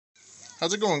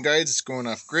how's it going, guys? It's going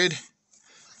off grid.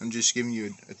 I'm just giving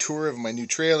you a tour of my new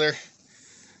trailer.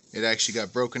 It actually got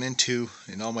broken into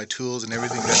and all my tools and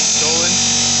everything got stolen.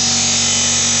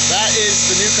 That is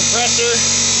the new compressor.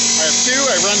 I have two,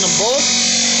 I run them both.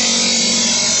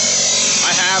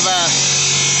 I have a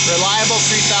reliable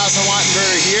 3000 watt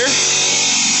inverter here.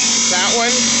 That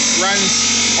one runs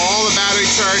all the battery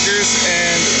chargers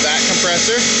and that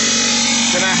compressor.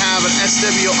 Then I have an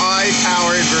SWI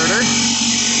power inverter.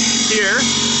 Here,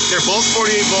 they're both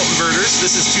 48 volt inverters.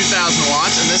 This is 2000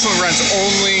 watts, and this one runs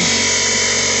only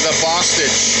the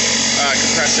Bostage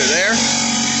compressor there.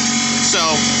 So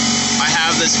I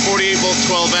have this 48 volt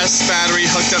 12S battery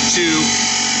hooked up to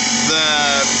the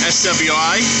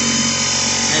SWI,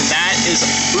 and that is a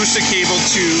booster cable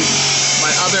to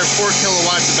my other 4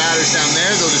 kilowatts of batteries down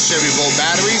there. Those are 70 volt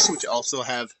batteries, which also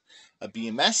have a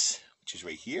BMS, which is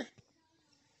right here.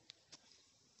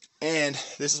 And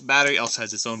this battery also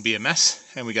has its own BMS,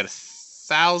 and we got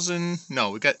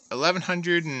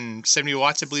 1170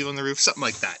 watts, I believe, on the roof, something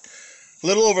like that. A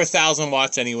little over 1000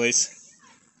 watts anyways.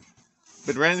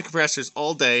 But running the compressors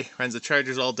all day, runs the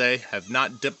chargers all day, have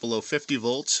not dipped below 50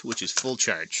 volts, which is full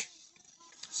charge.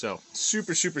 So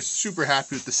super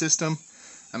happy with the system.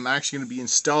 I'm actually going to be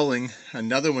installing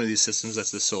another one of these systems.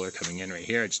 That's the solar coming in right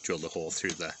here. I just drilled a hole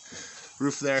through the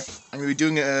roof there. I'm going to be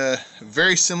doing a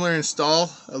very similar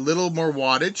install, a little more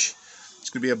wattage.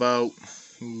 It's going to be about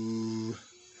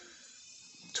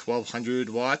 1200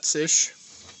 watts ish,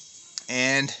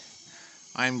 and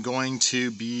I'm going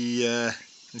to be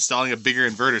installing a bigger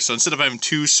inverter. So instead of having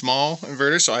two small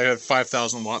inverters, so I have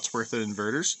 5000 watts worth of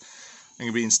inverters, I'm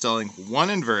going to be installing one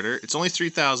inverter. It's only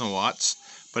 3000 watts,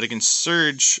 but it can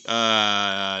surge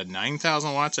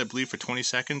 9000 watts, I believe, for 20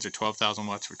 seconds, or 12,000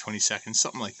 watts for 20 seconds,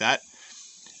 something like that.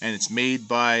 And it's made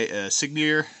by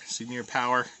Signier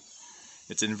Power.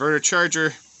 It's an inverter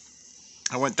charger.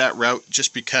 I went that route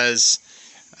just because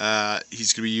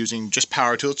he's going to be using just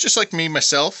power tools, just like me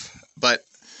myself. But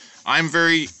I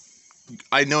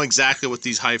know exactly what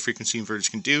these high frequency inverters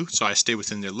can do, so I stay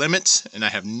within their limits, and I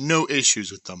have no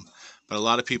issues with them. But a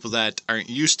lot of people that aren't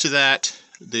used to that,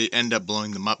 they end up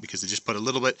blowing them up because they just put a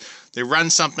little bit, they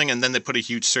run something and then they put a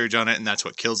huge surge on it, and that's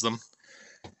what kills them.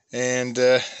 And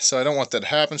so I don't want that to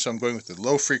happen, so I'm going with the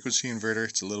low frequency inverter.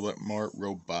 It's a little bit more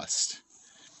robust.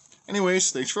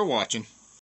 Anyways, thanks for watching.